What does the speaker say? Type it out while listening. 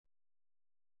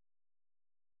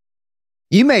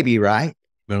You may be right.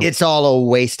 Nope. It's all a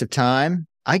waste of time.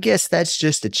 I guess that's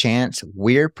just a chance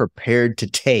we're prepared to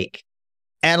take.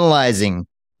 Analyzing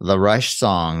the Rush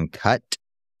song Cut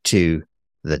to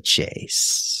the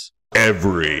Chase.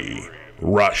 Every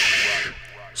Rush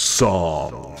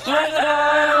song.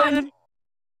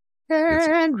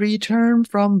 And return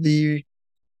from the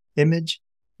image.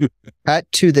 Cut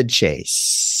to the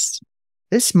Chase.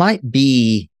 This might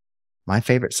be my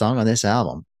favorite song on this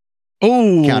album.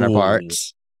 Oh,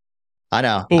 Counterparts. I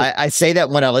know. Ooh. I say that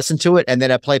when I listen to it, and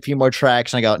then I play a few more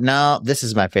tracks, and I go, "No, this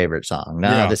is my favorite song. No,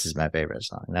 Yeah. this is my favorite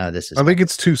song. No, this is." I think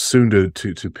it's too soon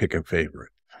to pick a favorite.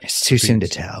 It's too soon to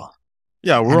tell.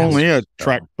 Yeah, we're only at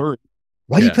track 3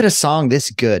 Why do you Yeah. put a song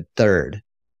this good third?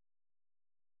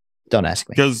 Don't ask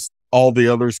me. because all the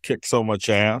others kick so much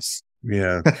ass.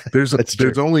 Yeah, there's That's true.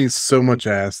 there's only so much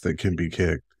ass that can be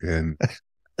kicked, and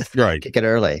Right. Kick it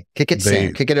early. Kick it They-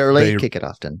 soon. Kick it early. they- Kick it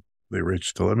often. they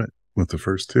reached the limit with the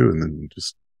first two, and then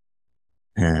just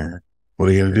Yeah. what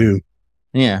are you gonna do?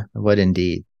 Yeah. What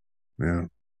indeed. Yeah,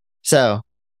 So,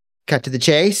 cut to the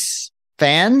chase.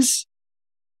 Fans?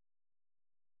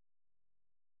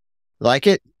 Like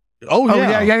it? Oh,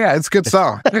 yeah. It's a good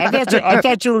song. I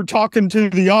thought you were talking to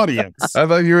the audience. I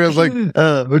thought you were like,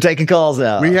 We're taking calls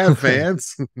now. we have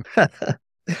fans.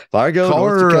 Fargo, North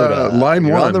Caller Dakota. line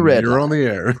You're one. on the red You're line. on the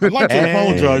air. I'd like to And-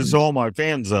 apologize to all my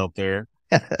fans out there.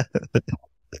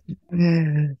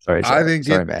 Sorry, I think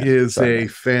sorry, it man. is Sorry, a man.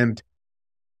 fantastic.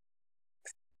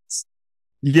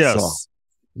 Yes. Song.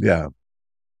 Yeah,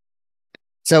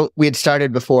 So we had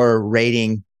started before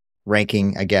ranking,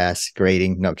 I guess,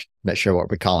 grading. No, not sure what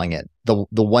we're calling it. The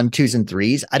 1, 2s, and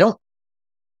 3s. I don't.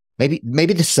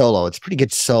 Maybe the solo. It's a pretty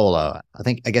good solo.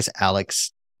 I guess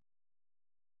Alex.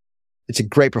 It's a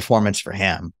great performance for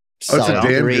him. oh, it's a Solid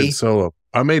damn 3. good solo.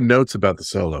 I made notes about the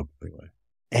solo anyway,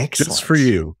 Excellent. just for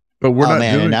you. But we're Oh not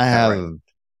man, doing and I that have right.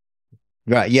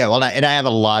 right, yeah. Well, and I have a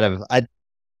lot of.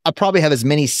 I probably have as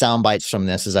many sound bites from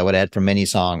this as I would add from any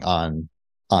song on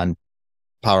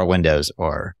Power Windows,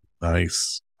 or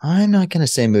Nice. I'm not going to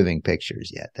say Moving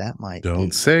Pictures yet. That might Don't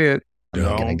be, say it. I'm not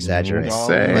going Don't to exaggerate.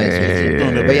 say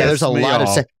it. But yeah, there's a Piss me lot of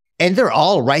off. and they're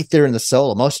all right there in the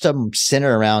solo. Most of them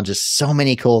center around just so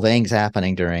many cool things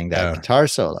happening during that Yeah. guitar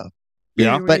solo.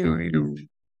 Yeah. But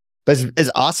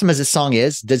as awesome as this song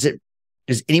is, does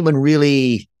anyone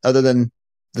really, other than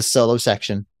the solo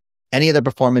section, any of the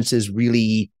performances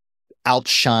really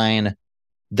outshine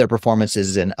their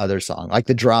performances in other songs? Like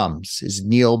the drums, is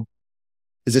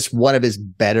this one of his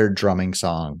better drumming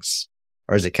songs,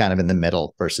 or is it kind of in the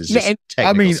middle versus just I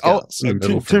technical mean, skills? In the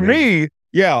middle to for me,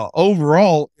 yeah,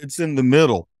 overall, it's in the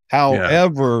middle.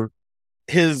 However,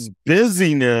 his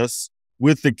busyness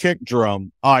with the kick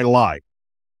drum, I like.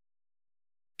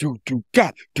 Do, do,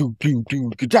 ga, do, do, do,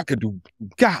 ga, ga, do,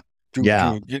 ga, do,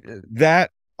 Yeah. do.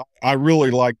 That, I really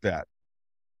like that.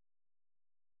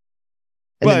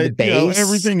 And then But the you know, bass,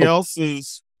 everything else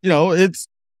is,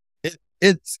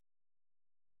 it's.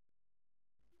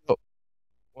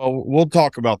 Well, we'll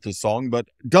talk about this song, but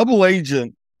Double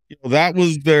Agent, that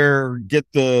was their get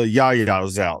the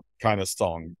yayas out kind of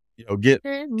song. Get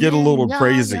a little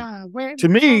crazy. To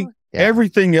me, Yeah.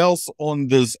 everything else on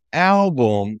this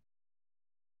album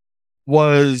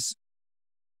was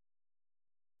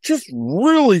just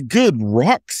really good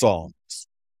rock songs.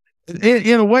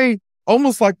 In a way,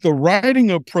 almost like the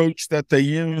writing approach that they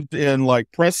used in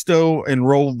like Presto and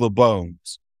Roll the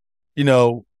Bones.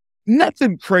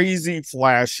 Nothing crazy,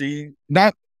 flashy,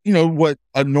 not, what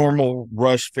a normal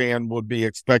Rush fan would be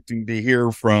expecting to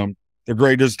hear from the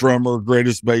greatest drummer,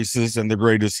 greatest bassist, and the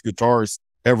greatest guitarist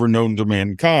ever known to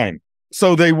mankind.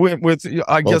 So they went with,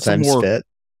 I Both guess, a ends more, fit.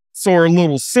 so a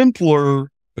little simpler,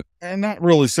 and not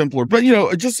really simpler, but,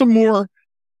 just a more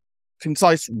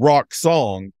concise rock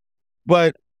song.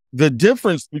 But the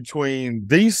difference between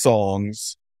these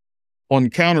songs on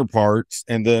Counterparts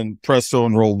and then Presto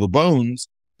and Roll the Bones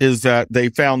is that they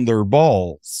found their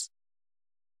balls.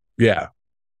 Yeah.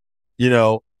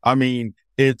 I mean,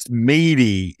 it's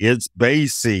meaty, it's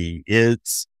bassy,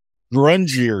 it's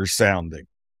grungier sounding.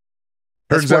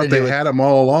 That's Turns what out I do they with- had them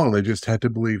all along. They just had to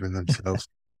believe in themselves.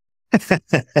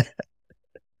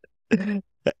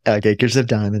 Acres of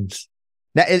Diamonds.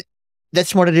 Now,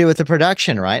 that's more to do with the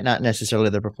production, right? Not necessarily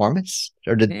the performance.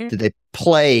 Or did they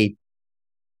play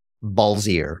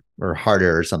ballsier or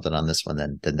harder or something on this one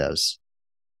than those?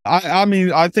 I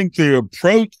mean, I think the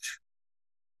approach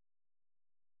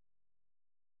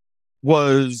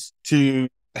was to,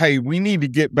 hey, we need to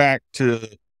get back to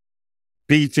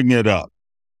beefing it up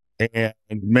and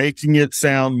making it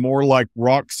sound more like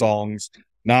rock songs,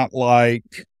 not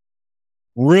like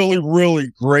really,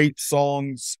 really great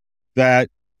songs that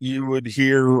you would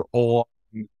hear on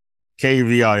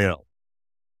KVIL.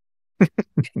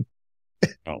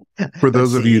 For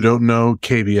those of you who see. don't know,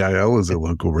 KVIL is a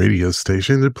local radio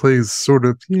station that plays sort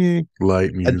of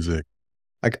light music.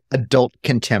 Like adult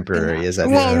contemporary, is that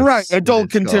Well, Yes. right, adult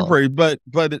it's called. contemporary, but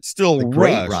it's still The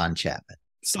great Rush. Ron Chapman.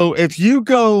 So if you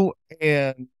go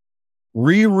and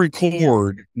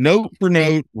re-record note for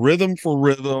note, rhythm for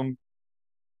rhythm,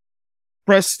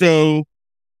 presto,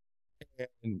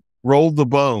 and roll the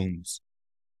bones,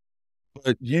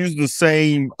 but use the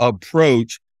same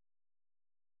approach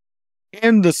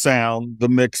in the sound, the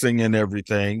mixing and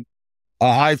everything,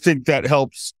 I think that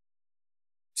helps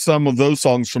some of those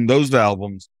songs from those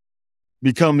albums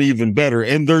become even better.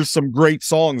 And there's some great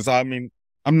songs. I mean,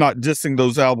 I'm not dissing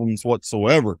those albums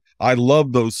whatsoever. I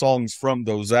love those songs from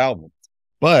those albums.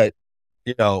 But,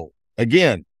 you know,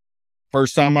 again,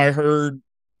 first time I heard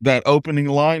that opening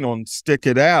line on Stick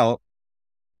It Out,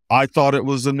 I thought it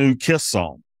was a new Kiss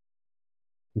song.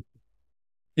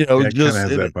 You know, Yeah, it just kinda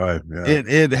has that vibe.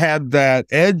 Yeah. it had that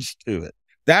edge to it.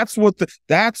 That's what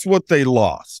they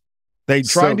lost. They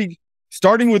tried to,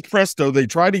 starting with Presto, they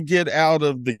tried to get out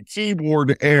of the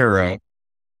keyboard era,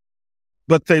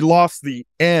 but they lost the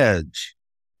edge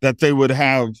that they would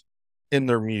have in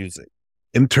their music.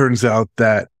 And turns out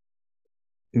that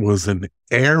was an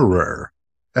error.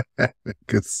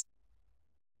 'Cause-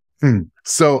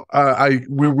 So I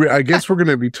guess we're going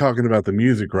to be talking about the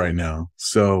music right now.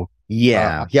 So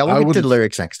Yeah. We'll I get would- to the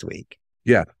lyrics next week.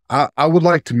 yeah, I would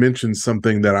like to mention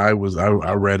something that I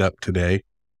read up today.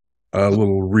 A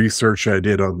little research I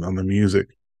did on the music.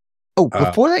 Oh,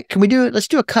 before that, can we do it? Let's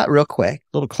do a cut real quick.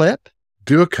 Little clip.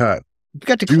 Do a cut. We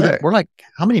got to Do clip. that. We're like,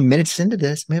 how many minutes into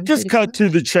this? We haven't Just played a cut to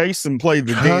the chase and play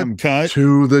the damn cut.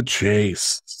 To the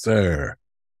chase, sir.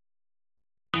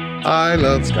 I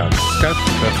love Scott.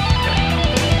 Scott.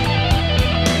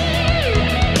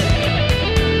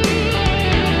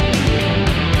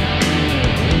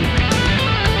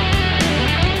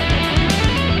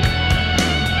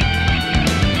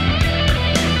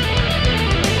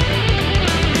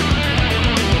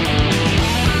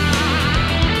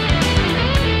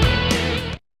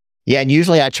 Yeah, and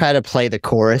usually I try to play the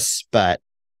chorus, but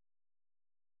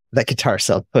that guitar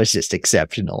solo was just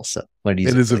exceptional. So when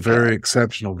It is a very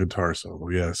exceptional guitar solo.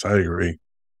 Yes, I agree.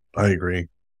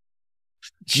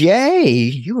 Jay,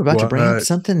 you were about to bring up What?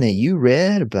 something that you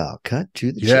read about Cut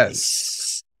to the Yes.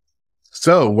 Chase.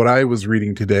 So what I was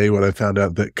reading today, what I found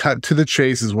out that Cut to the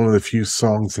Chase is one of the few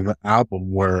songs in the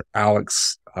album where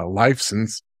Alex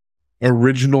Lifeson's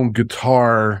original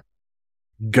guitar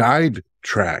guide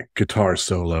track guitar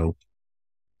solo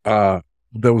that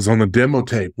was on the demo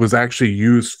tape was actually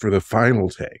used for the final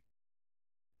take.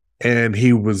 And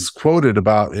he was quoted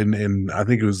about in I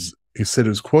think he said it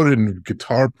was quoted in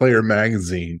Guitar Player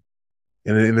magazine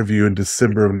in an interview in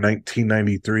December of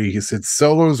 1993. He said,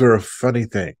 "Solos are a funny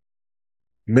thing.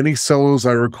 Many solos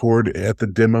I record at the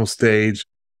demo stage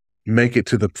make it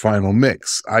to the final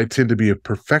mix. I tend to be a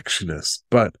perfectionist,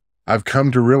 but I've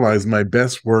come to realize my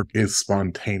best work is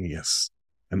spontaneous.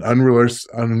 An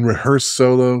unrehearsed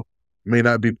solo may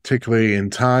not be particularly in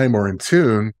time or in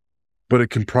tune, but it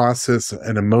can process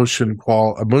an emotional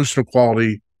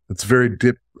quality that's very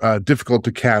difficult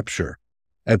to capture.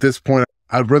 At this point,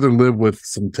 I'd rather live with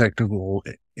some technical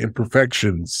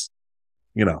imperfections,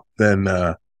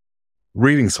 than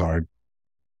reading's hard."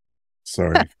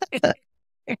 Sorry.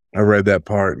 I read that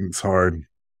part and it's hard.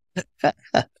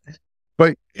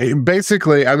 But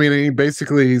basically,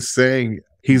 he's saying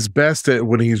he's best at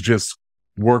when he's just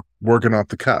working off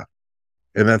the cuff.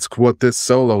 And that's what this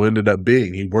solo ended up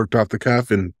being. He worked off the cuff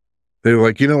and they were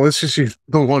like, let's just use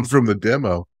the one from the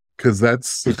demo. Cause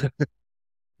that's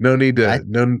no need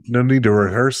to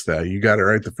rehearse that. You got it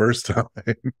right the first time.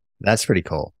 That's pretty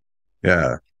cool.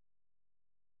 Yeah.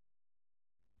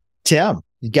 Tim,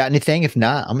 you got anything? If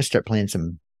not, I'm gonna start playing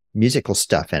some musical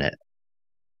stuff in it.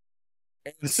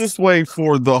 It's this way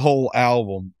for the whole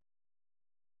album.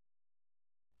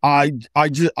 I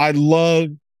love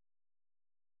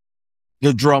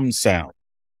the drum sound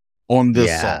on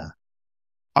this song.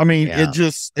 I mean, it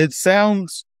just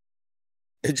sounds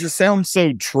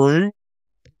so true.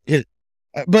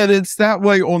 But it's that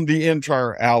way on the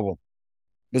entire album.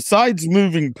 Besides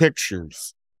Moving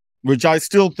Pictures, which I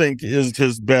still think is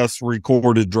his best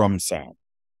recorded drum sound,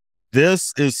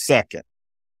 this is second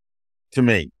to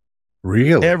me.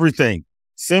 Really? Everything.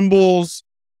 Cymbals.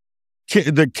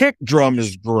 The kick drum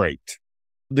is great.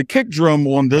 The kick drum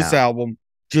on this album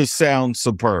just sounds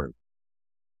superb.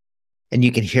 And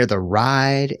you can hear the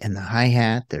ride and the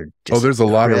hi-hat. They're just there's a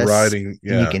lot of riding.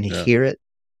 Yeah, you can hear it.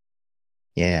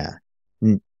 Yeah.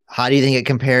 How do you think it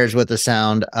compares with the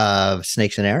sound of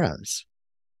Snakes and Arrows?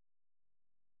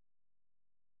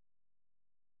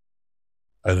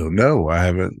 I don't know. We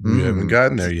haven't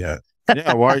gotten there yet.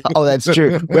 Yeah, why? Oh, that's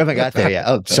true. We haven't got there yet.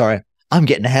 Oh, sorry. I'm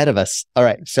getting ahead of us. All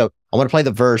right. So I want to play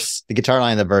the verse, the guitar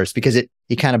line of the verse, because it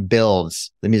kind of builds,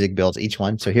 the music builds each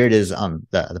one. So here it is on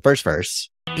the first verse.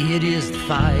 It is the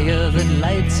fire that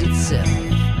lights itself.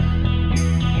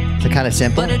 So kind of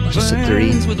simple, But it just a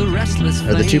three, burns with a restless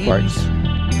or the two flame. parts.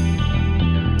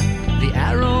 The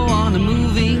arrow on a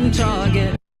moving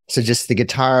target. So just the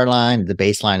guitar line, the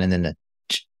bass line, and then the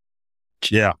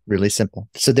Yeah. really simple.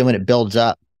 So then when it builds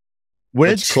up, Which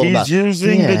what's cool he's about-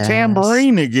 using Yes. the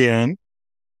tambourine again.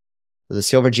 the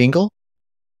silver jingle.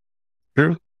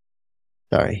 True.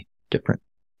 Sorry, different.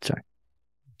 Sorry.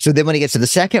 So then when he gets to the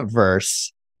second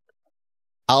verse,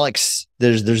 Alex,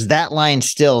 there's that line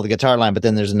still, the guitar line, but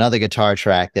then there's another guitar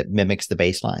track that mimics the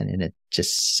bass line, and it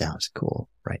just sounds cool,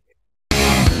 right?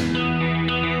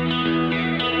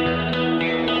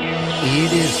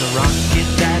 It is the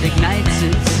rocket that ignites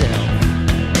itself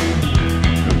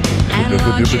and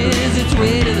launches its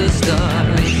way to the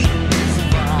stars.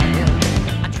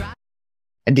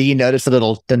 And do you notice a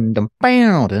little dun dun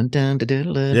bow dun dun dun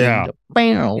dun dun Yeah. dun,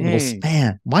 bow, little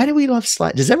man? Why do we love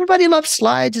slides? Does everybody love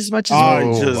slides as much as I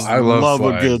we? just I love love a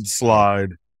slides. good slide,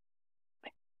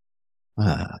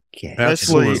 Okay.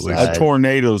 especially Absolutely. a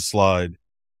tornado slide.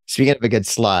 Speaking of a good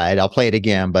slide, I'll play it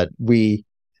again, but it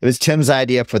was Tim's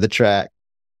idea for the track.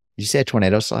 Did you say a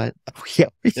tornado slide? Oh, yeah.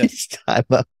 Yeah. Time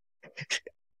up.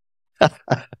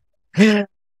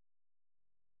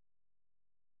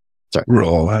 We're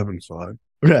all having fun.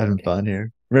 We're having fun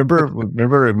here. Remember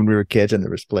when we were kids and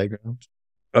there was playgrounds?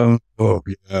 Oh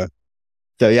yeah.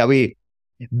 So yeah,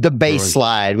 the bass Right.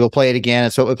 slide, we'll play it again.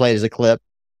 It's what we played as a clip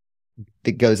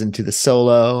that goes into the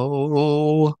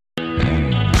solo.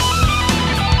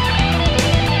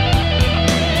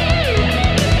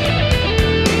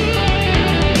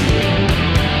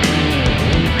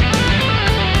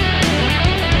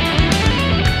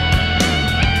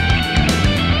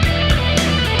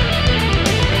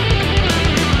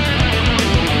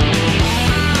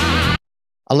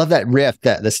 I love that riff,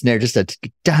 that the snare, just a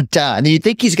dun dun, and then you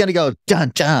think he's gonna go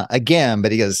dun dun again,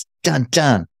 but he goes dun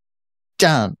dun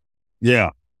dun.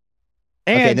 Yeah.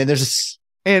 Okay, And then there's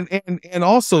and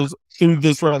also through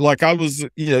this, like I was,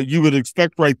 you would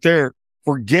expect right there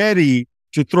for Geddy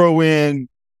to throw in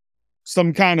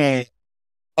some kind of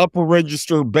upper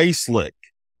register bass lick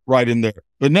right in there.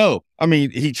 But no, I mean,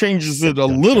 he changes it a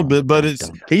little bit, but it's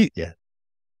yeah.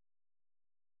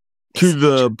 to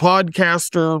the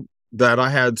podcaster that I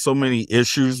had so many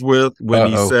issues with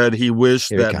when he said he wished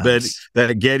Here it comes.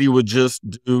 that Geddy would just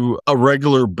do a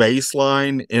regular bass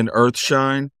line in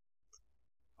Earthshine.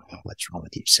 Oh, what's wrong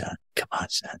with you, son? Come on,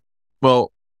 son.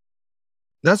 Well,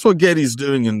 that's what Geddy's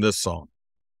doing in this song.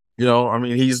 I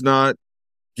mean, he's not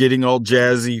getting all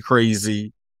jazzy,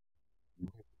 crazy.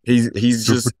 He's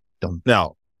just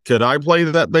now. Could I play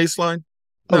that bass line?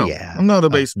 Oh, No, yeah. I'm not a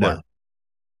bass no. player.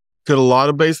 Could a lot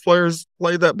of bass players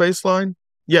play that bass line?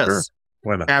 Yes. Sure.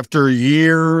 Why not? After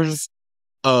years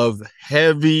of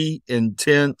heavy,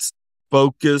 intense,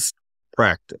 focused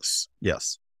practice.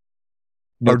 Yes.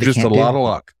 What Or they just a can't lot do. of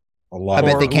luck. A lot. I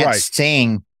bet of they luck. can't right.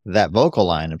 sing that vocal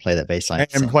line and play that bass line.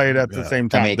 And play it at the Yeah. same I mean,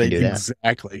 time. you can do that.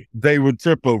 Exactly. They would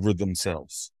trip over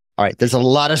themselves. All right, there's a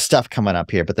lot of stuff coming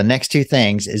up here, but the next two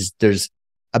things is there's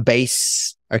a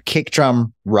bass or kick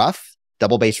drum rough,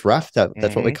 double bass rough.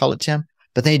 That's what we call it, Tim.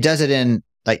 But then he does it in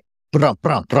like brum,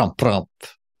 brum, brum, brum,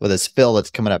 with his fill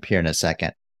that's coming up here in a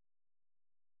second.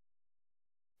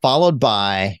 Followed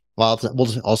by, well,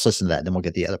 we'll also listen to that, then we'll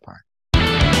get the other part.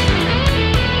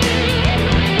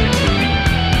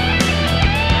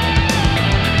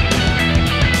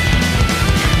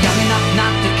 Young enough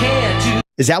not to care to.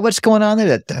 Is that what's going on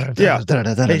there?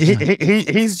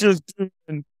 He's just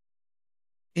doing,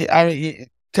 I mean,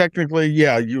 technically,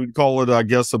 yeah, you would call it, I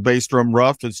guess, a bass drum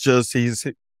rough. It's just he's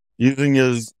using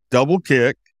his double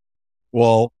kick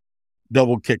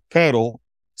pedal.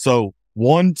 So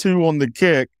 1, 2 on the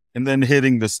kick and then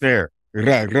hitting the snare.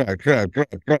 Yeah.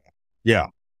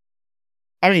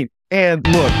 I mean, and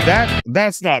look,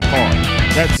 that's not hard.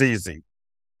 That's easy.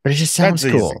 But it just sounds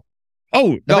That's cool. easy. Oh,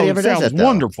 no, Nobody it ever does sounds that, though.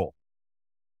 wonderful.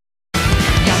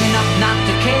 Young enough not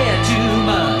to care too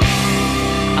much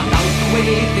about the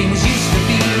way things used to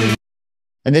be.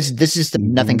 And this is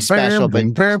nothing special, but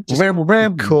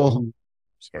cool.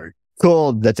 Sorry.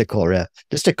 Cool. That's a cool riff.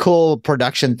 Just a cool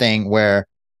production thing where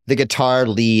the guitar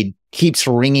lead keeps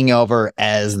ringing over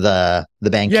as the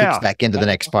band kicks back into the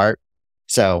next part.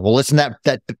 So we'll listen to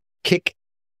that kick,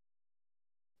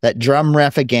 that drum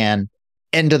riff again,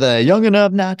 into the young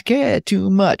enough not to care too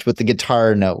much with the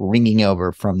guitar note ringing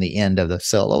over from the end of the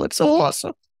solo. It's so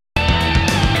awesome. Young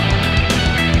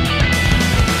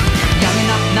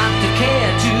enough not to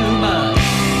care too much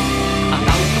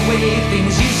about the way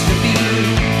things used to be.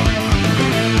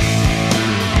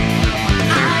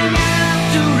 I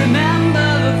have to remember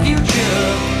the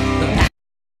future.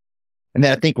 And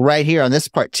then I think right here on this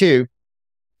part too,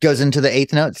 goes into the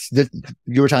eighth notes.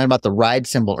 You were talking about the ride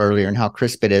cymbal earlier and how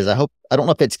crisp it is. I don't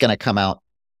know if it's going to come out.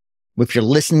 If you're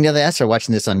listening to this or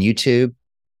watching this on YouTube,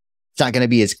 it's not going to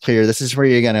be as clear. This is where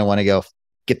you're going to want to go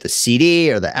get the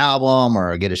CD or the album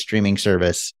or get a streaming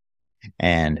service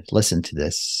and listen to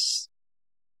this.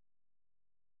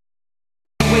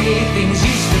 The way things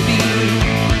used to be.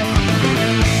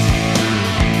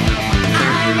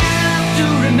 I have to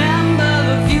remember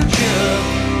the future.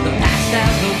 The past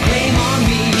has no claim on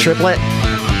me. Triplet.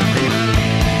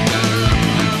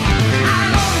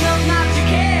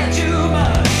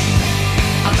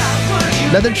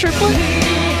 Another triplet.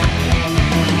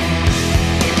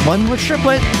 One more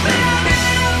triplet.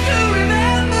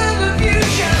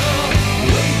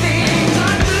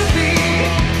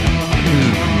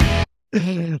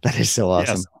 That is so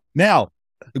awesome. Yes. Now,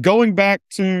 going back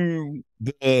to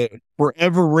the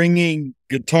forever ringing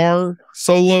guitar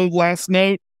solo last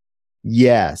note.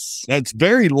 Yes. That's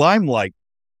very Limelight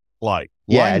like.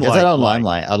 Yeah, it does that on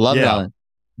Limelight. I love it on.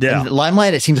 Yeah. And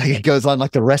Limelight, it seems like it goes on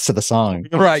like the rest of the song.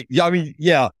 Right. Yeah. I mean,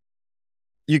 yeah.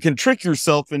 You can trick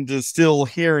yourself into still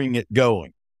hearing it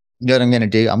going. You know what I'm going to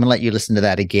do? I'm going to let you listen to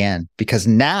that again because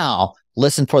now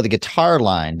listen for the guitar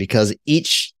line because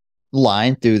each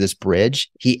line through this bridge,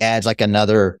 he adds like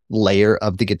another layer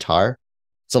of the guitar.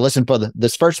 So listen for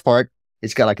this first part.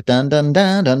 It's got like a dun dun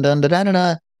dun dun dun dun dun dun.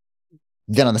 Dun.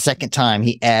 Then on the second time,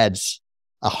 he adds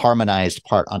a harmonized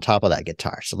part on top of that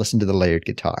guitar. So listen to the layered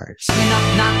guitars.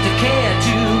 Enough not to care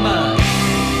too much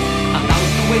about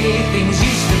the way things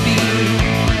used to be.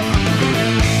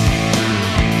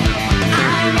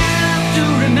 I have to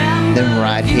remember. Then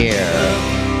right here.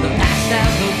 The past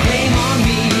has no claim on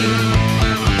me.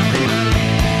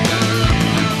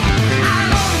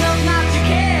 I'm old enough not to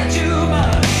care too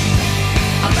much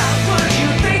about what you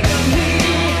think of me.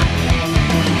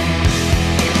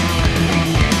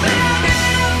 But I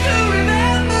have to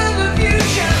remember the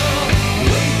future, the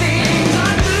way things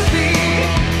ought to be.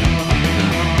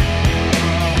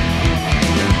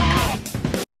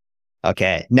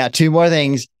 Okay. Now, two more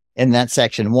things in that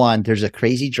section. One, there's a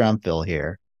crazy drum fill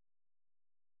here.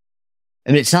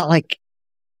 I mean, it's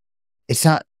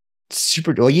not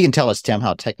super, well, you can tell us, Tim,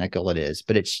 how technical it is,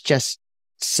 but it's just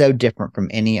so different from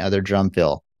any other drum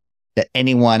fill that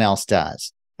anyone else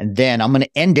does. And then I'm going to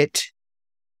end it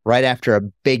right after a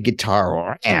big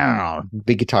guitar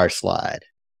slide.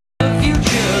 The future,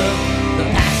 the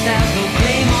past has no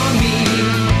claim on me.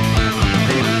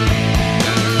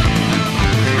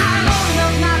 I'm old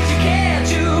enough not to care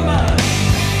too much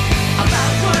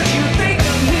about what you think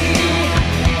of me.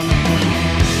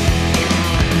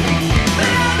 But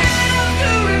I have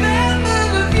to remember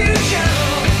the future,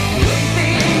 the way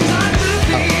things ought to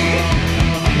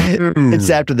be. It's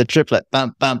after the triplet.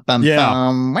 Bum, bum, bum, Yeah.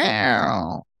 bum,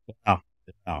 wow. Yeah.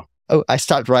 Oh, I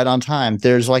stopped right on time.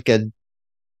 There's like I'm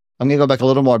going to go back a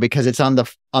little more because it's on the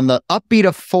upbeat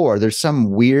of 4. There's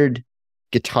some weird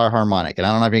guitar harmonic. And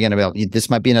I don't know if you're going to be able, this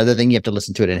might be another thing you have to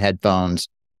listen to it in headphones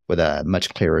with a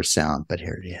much clearer sound, but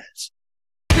here it is.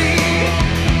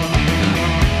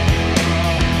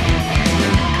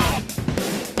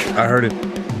 I heard it.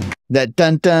 That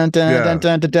dun dun dun Yeah. dun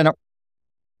dun dun dun.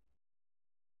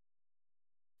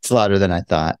 It's louder than I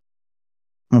thought.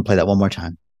 I'm going to play that one more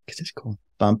time because it's cool.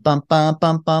 Bum bum bum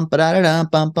bum bum ba da da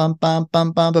bum bum bum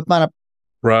bum bum ba ba.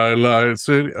 Bright Light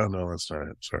City. Oh, no, that's not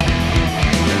it. Sorry.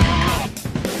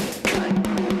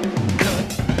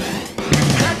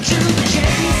 Cut to the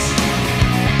chase.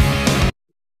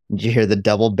 Did you hear the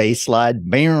double bass slide?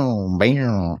 Bam,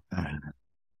 bam.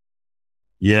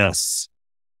 Yes.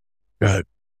 Good.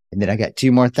 And then I got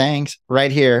two more things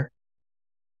right here.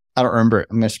 I don't remember it.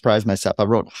 I'm going to surprise myself. I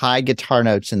wrote high guitar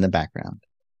notes in the background.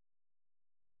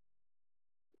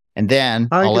 And then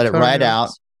I'll let it ride out.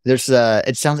 There's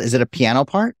it sounds, is it a piano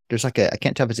part? There's like I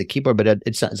can't tell if it's a keyboard, but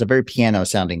it's a very piano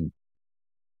sounding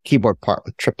keyboard part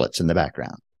with triplets in the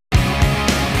background. You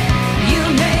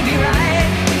may be right.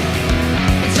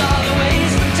 It's all a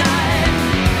waste of time.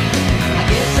 I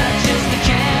guess that's just a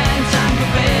chance I'm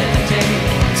prepared to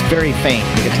take. It's very faint,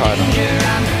 the guitar. Danger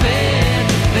I'm prepared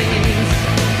to face.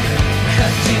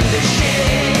 Cut to the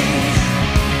chase.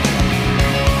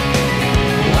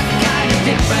 What kind of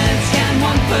difference can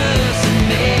one person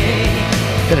make?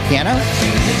 Is it a piano? To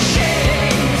the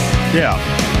chase. Yeah.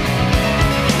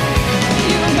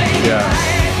 Yeah.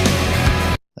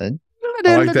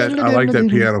 I like that. I like that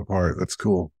piano part. That's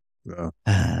cool.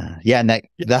 Yeah, and that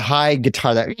the high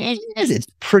guitar that it's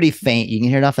pretty faint. You can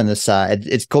hear enough on the side.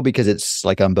 It's cool because it's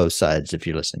like on both sides if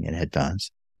you're listening in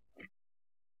headphones.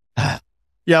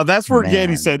 Yeah, that's where Man.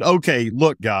 Gaddy said, okay,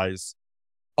 look, guys.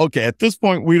 Okay, at this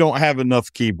point, we don't have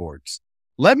enough keyboards.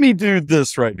 Let me do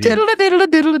this right here.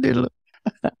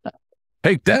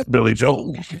 Take that, Billy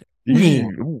Joel.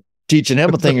 Teaching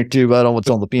him a thing or two about what's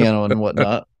on the piano and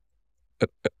whatnot.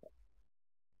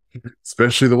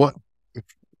 Especially the what?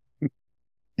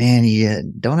 Man,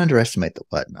 you don't underestimate the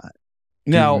whatnot.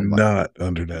 Now, not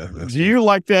under that. do you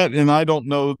like that? And I don't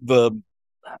know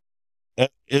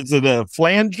is it a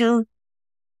flanger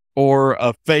or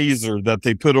a phaser that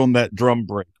they put on that drum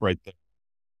break right there?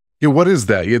 Yeah, what is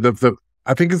that? Yeah,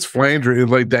 I think it's flanger. It,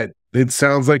 like that. It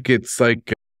sounds like it's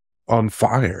like on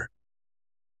fire.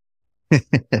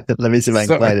 Let me see if I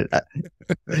can find it.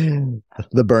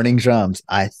 The burning drums.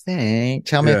 I think.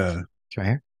 Tell me. Yeah. It's right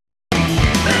here.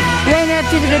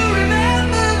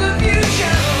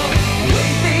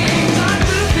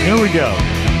 Here we go.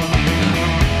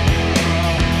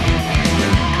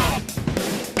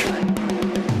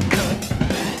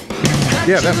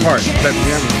 Yeah, that part. That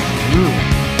piano.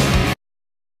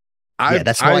 Yeah,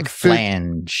 that's more like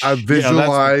flange. I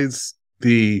visualize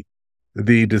the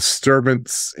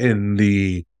disturbance in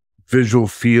the visual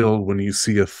field when you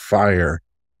see a fire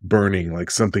burning, like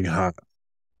something hot.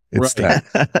 It's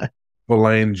that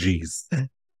phalanges.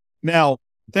 Now,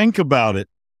 think about it.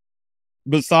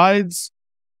 Besides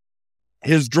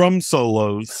his drum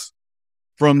solos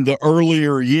from the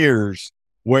earlier years,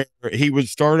 where he would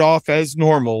start off as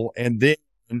normal, and then,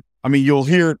 I mean, you'll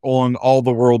hear it on All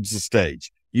the World's a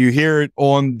Stage. You hear it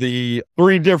on the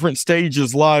 3 different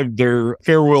stages live, their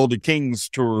Farewell to Kings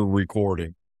tour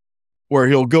recording, where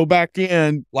he'll go back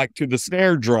in like to the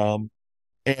snare drum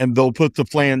and they'll put the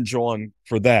flange on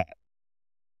for that.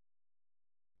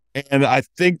 And I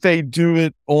think they do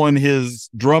it on his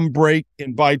drum break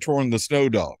in Vitor and the Snow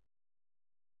Dog.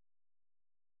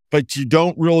 But you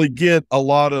don't really get a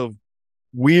lot of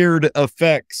weird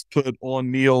effects put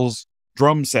on Neil's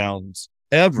drum sounds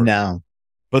ever. No.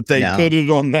 But they put it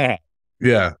on that.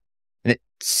 Yeah. And it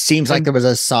seems like there was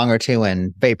a song or two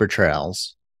in Vapor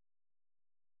Trails.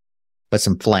 But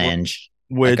some flange.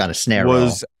 Which like on a snare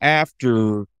was roll.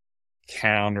 After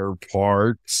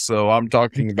Counterparts. So I'm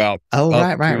talking about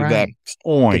right. that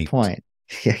point. Good point.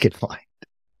 Yeah, good point.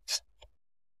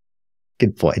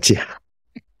 Good point, yeah.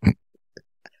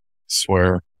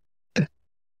 Swear.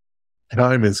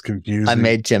 Time is confusing. I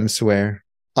made Jim swear.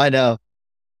 I know.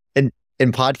 In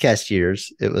podcast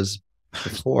years, it was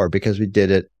before because we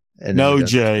did it. No,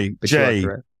 Jay.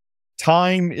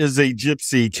 Time is a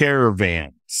gypsy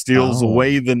caravan, steals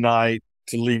away the night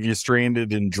to leave you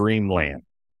stranded in dreamland.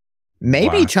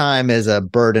 Maybe time is a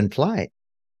bird in flight,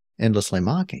 endlessly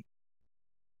mocking.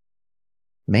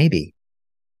 Maybe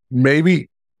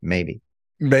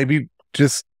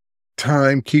just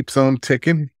time keeps on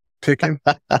ticking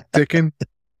into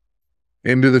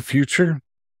the future.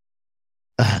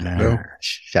 No.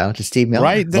 Shout out to Steve Miller.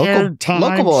 Right there,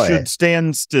 time should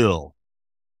stand still.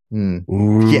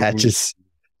 Yeah, just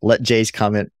let Jay's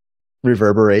comment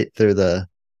reverberate through the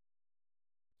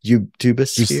YouTube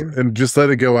sphere. And just let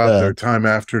it go out there time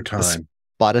after time.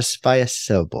 Spotify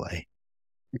so boy.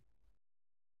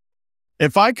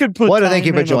 If I could put time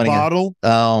in a bottle.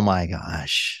 Oh my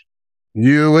gosh.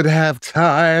 You would have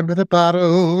time in a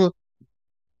bottle.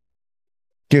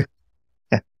 Put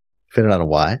it on a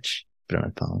watch. Put it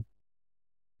on a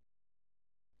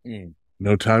phone.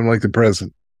 No time like the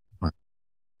present.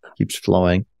 Keeps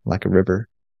flowing like a river.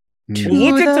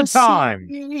 Look at the time.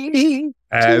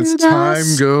 As time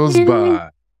goes by.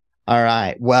 All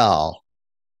right. Well,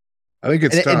 I think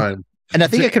it's time. And I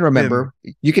think I can remember.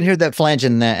 You can hear that flange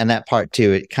in that part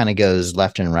too. It kind of goes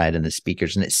left and right in the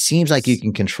speakers, and it seems like you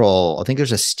can control. I think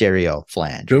there's a stereo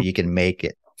flange where you can make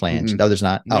it flange. No, there's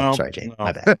not. Oh, sorry, Jay.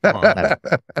 My bad. My bad.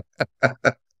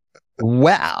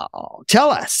 Well, tell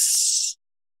us,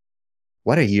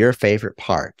 what are your favorite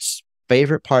parts?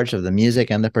 Favorite parts of the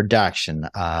music and the production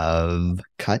of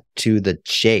Cut to the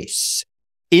Chase.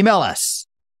 Email us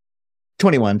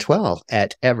 2112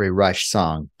 at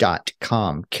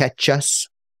everyrushsong.com. Catch us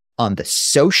on the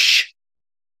soch.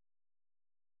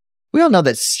 We all know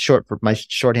that's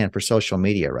shorthand for social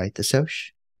media, right? The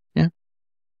soch. Yeah.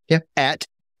 Yeah. At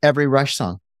Every Rush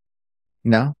Song.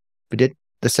 No, we did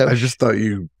the soch. I just thought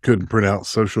you couldn't pronounce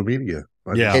social media.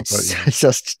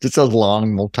 It's those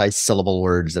long multi-syllable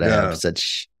words that I have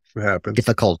such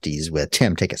difficulties with.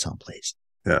 Tim, take us home, please.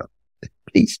 Yeah.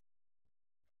 Please.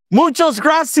 Muchas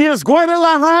gracias,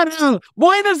 Guadalajara.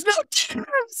 Buenas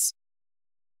noches.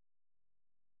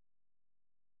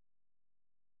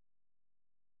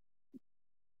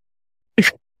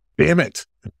 Damn it.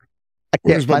 I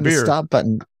Where's can't my find the beer? stop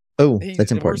button. Oh, Hey,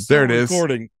 that's we're important. still There it is.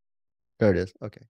 recording. There it is. Okay.